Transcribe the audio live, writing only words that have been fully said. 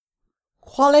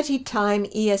Quality Time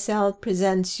ESL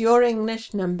presents Your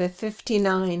English number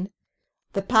 59,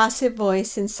 The Passive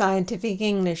Voice in Scientific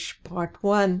English, Part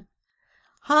 1.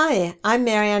 Hi, I'm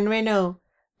Marianne Renaud.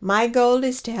 My goal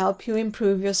is to help you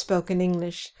improve your spoken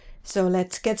English, so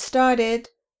let's get started.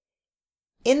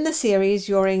 In the series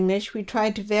Your English, we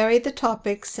try to vary the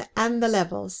topics and the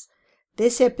levels.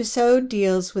 This episode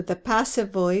deals with the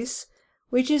passive voice,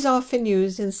 which is often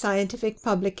used in scientific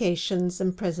publications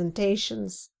and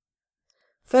presentations.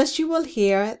 First you will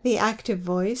hear the active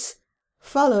voice,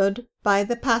 followed by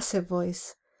the passive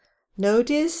voice.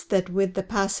 Notice that with the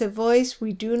passive voice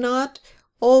we do not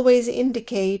always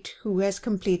indicate who has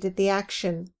completed the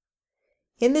action.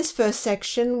 In this first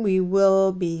section we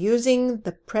will be using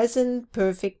the present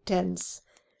perfect tense.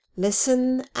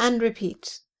 Listen and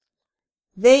repeat.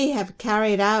 They have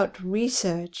carried out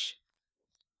research.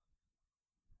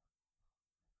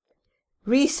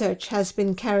 Research has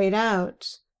been carried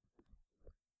out.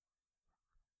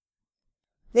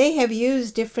 They have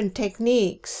used different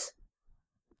techniques.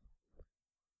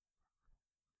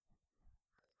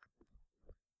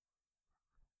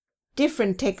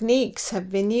 Different techniques have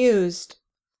been used.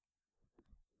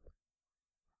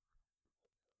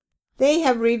 They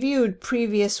have reviewed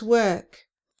previous work.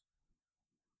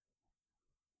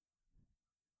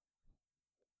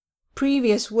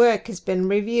 Previous work has been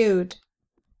reviewed.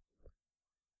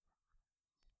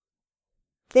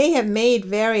 They have made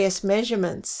various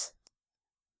measurements.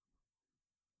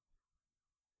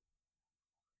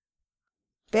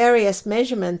 Various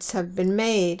measurements have been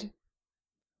made.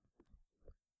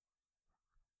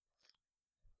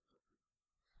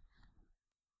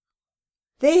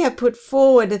 They have put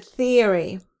forward a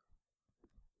theory.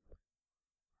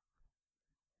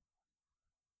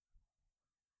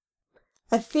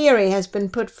 A theory has been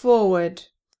put forward.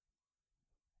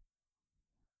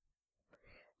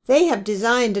 They have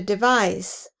designed a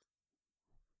device.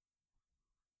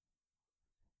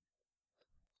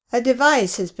 A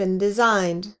device has been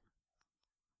designed.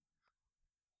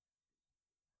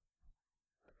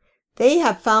 They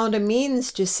have found a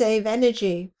means to save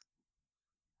energy.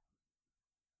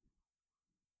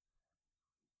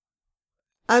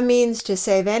 A means to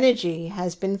save energy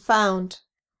has been found.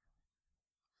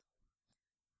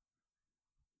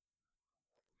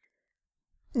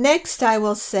 Next, I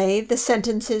will say the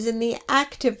sentences in the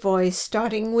active voice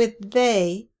starting with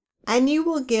they, and you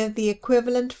will give the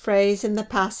equivalent phrase in the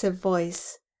passive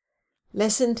voice.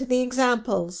 Listen to the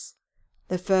examples.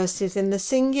 The first is in the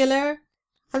singular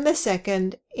and the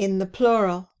second in the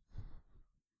plural.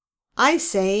 I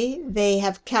say they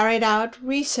have carried out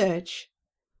research.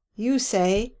 You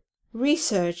say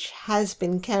research has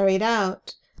been carried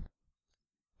out.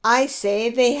 I say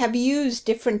they have used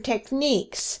different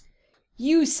techniques.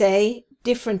 You say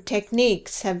different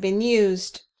techniques have been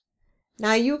used.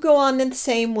 Now you go on in the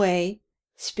same way.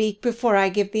 Speak before I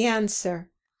give the answer.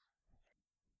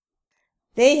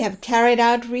 They have carried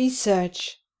out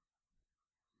research.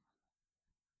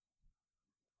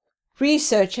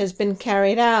 Research has been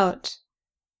carried out.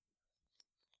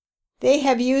 They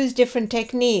have used different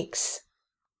techniques.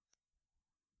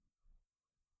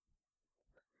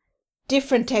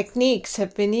 Different techniques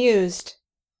have been used.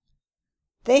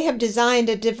 They have designed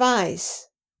a device.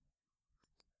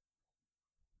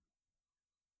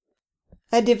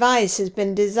 A device has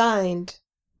been designed.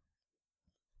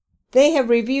 They have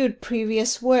reviewed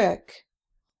previous work.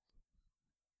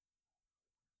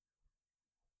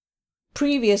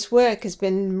 Previous work has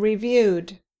been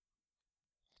reviewed.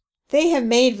 They have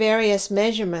made various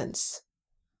measurements.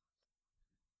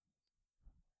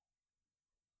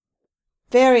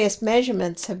 Various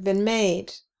measurements have been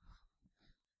made.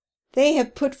 They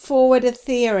have put forward a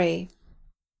theory.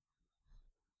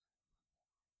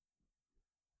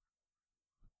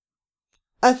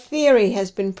 A theory has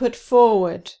been put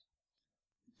forward.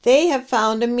 They have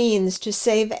found a means to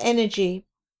save energy.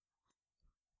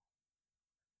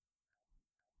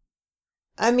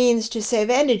 A means to save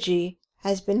energy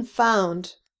has been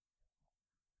found.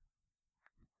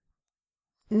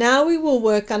 Now we will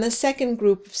work on a second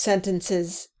group of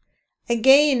sentences.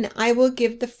 Again, I will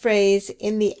give the phrase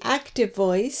in the active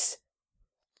voice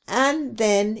and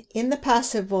then in the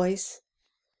passive voice.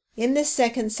 In this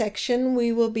second section,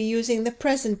 we will be using the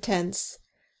present tense.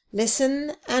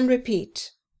 Listen and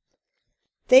repeat.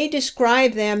 They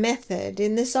describe their method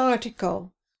in this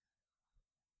article.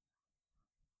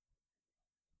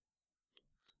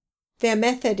 Their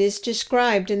method is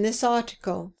described in this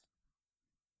article.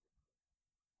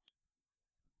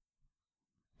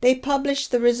 They publish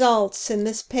the results in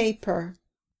this paper.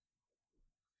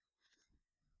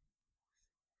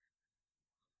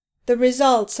 The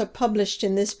results are published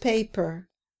in this paper.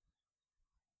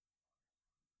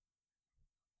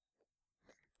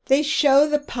 They show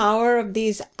the power of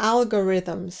these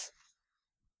algorithms.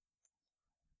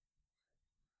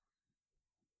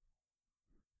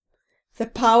 The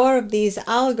power of these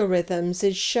algorithms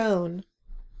is shown.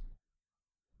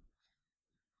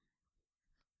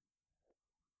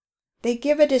 They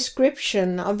give a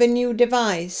description of a new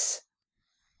device.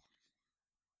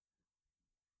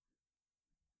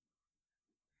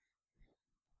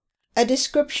 A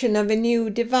description of a new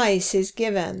device is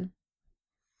given.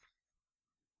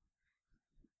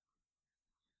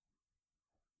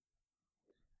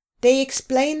 They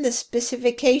explain the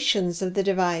specifications of the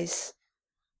device.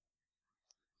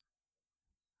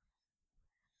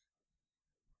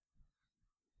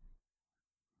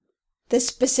 The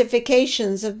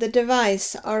specifications of the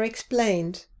device are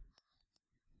explained.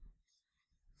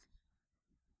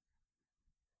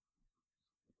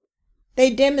 They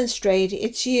demonstrate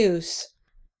its use.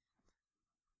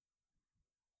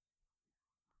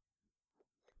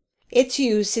 Its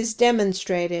use is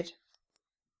demonstrated.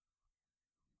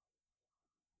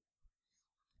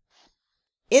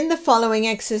 In the following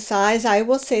exercise, I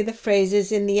will say the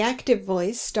phrases in the active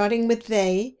voice, starting with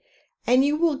they, and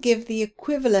you will give the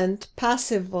equivalent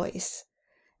passive voice.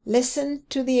 Listen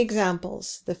to the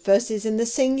examples. The first is in the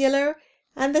singular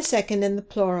and the second in the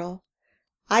plural.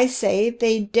 I say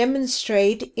they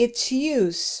demonstrate its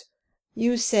use.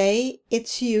 You say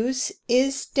its use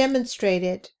is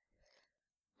demonstrated.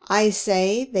 I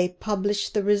say they publish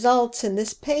the results in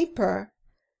this paper.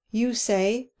 You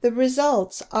say the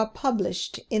results are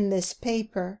published in this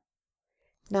paper.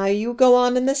 Now you go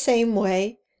on in the same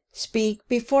way. Speak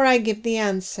before I give the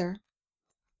answer.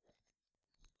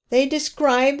 They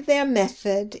describe their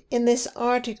method in this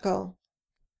article.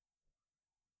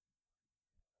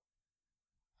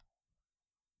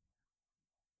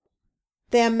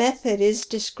 Their method is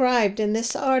described in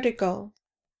this article.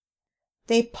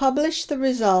 They publish the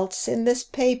results in this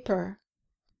paper.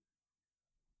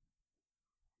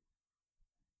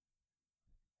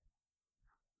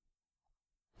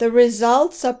 The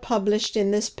results are published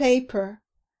in this paper.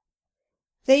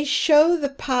 They show the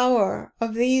power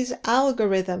of these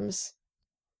algorithms.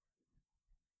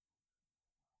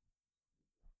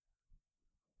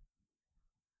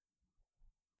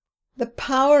 The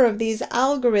power of these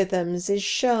algorithms is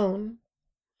shown.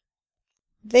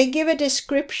 They give a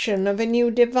description of a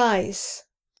new device.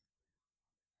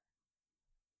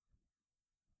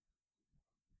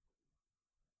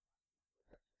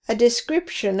 A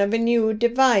description of a new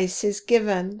device is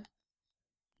given.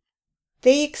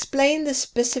 They explain the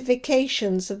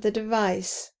specifications of the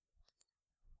device.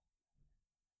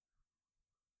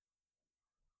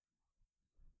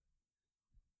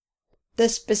 The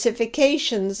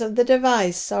specifications of the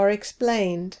device are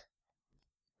explained.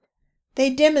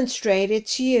 They demonstrate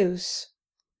its use.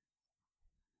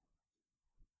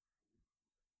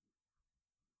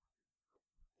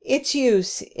 Its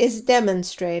use is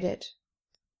demonstrated.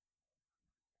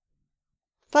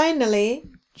 Finally,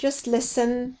 just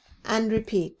listen and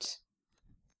repeat.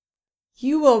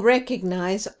 You will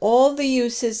recognize all the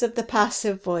uses of the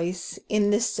passive voice in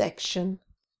this section.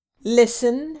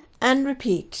 Listen and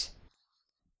repeat.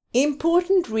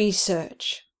 Important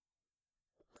research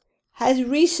has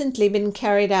recently been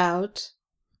carried out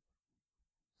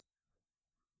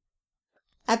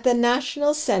at the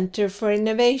National Center for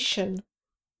Innovation.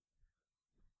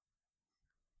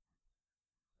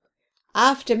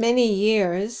 After many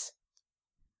years,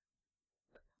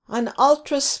 an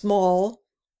ultra-small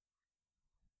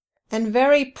and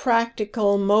very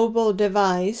practical mobile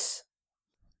device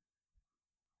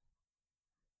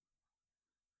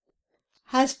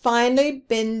has finally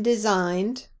been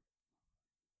designed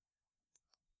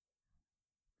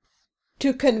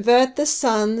to convert the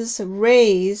sun's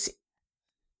rays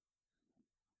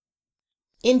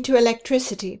into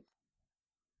electricity.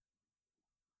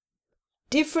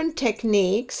 Different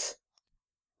techniques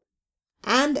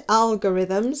and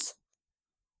algorithms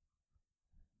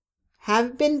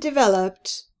have been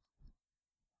developed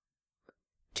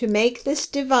to make this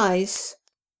device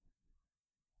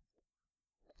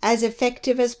as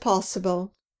effective as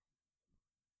possible.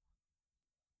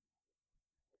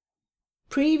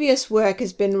 Previous work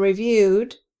has been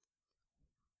reviewed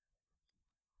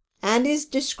and is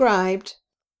described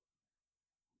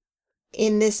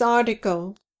in this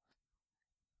article.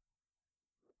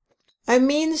 A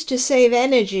means to save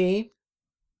energy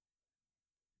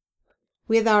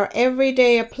with our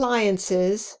everyday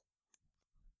appliances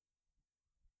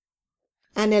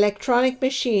and electronic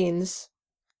machines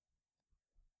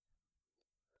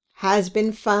has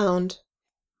been found.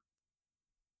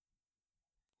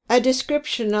 A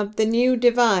description of the new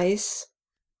device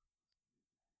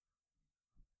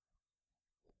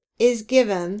is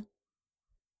given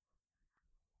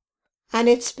and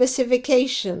its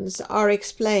specifications are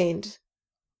explained.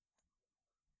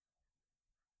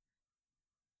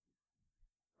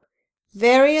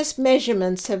 Various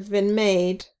measurements have been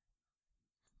made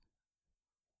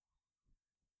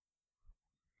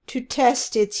to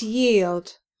test its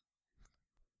yield.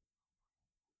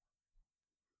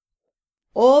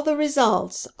 All the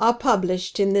results are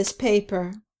published in this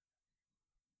paper.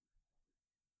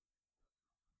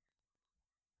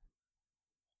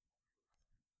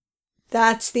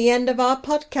 That's the end of our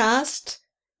podcast.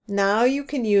 Now you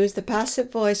can use the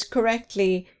passive voice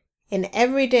correctly in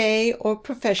everyday or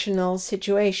professional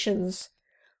situations.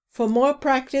 For more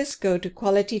practice, go to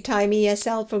Quality Time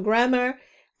ESL for grammar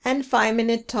and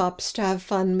 5-minute tops to have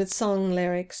fun with song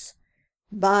lyrics.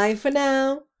 Bye for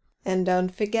now, and don't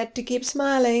forget to keep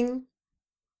smiling.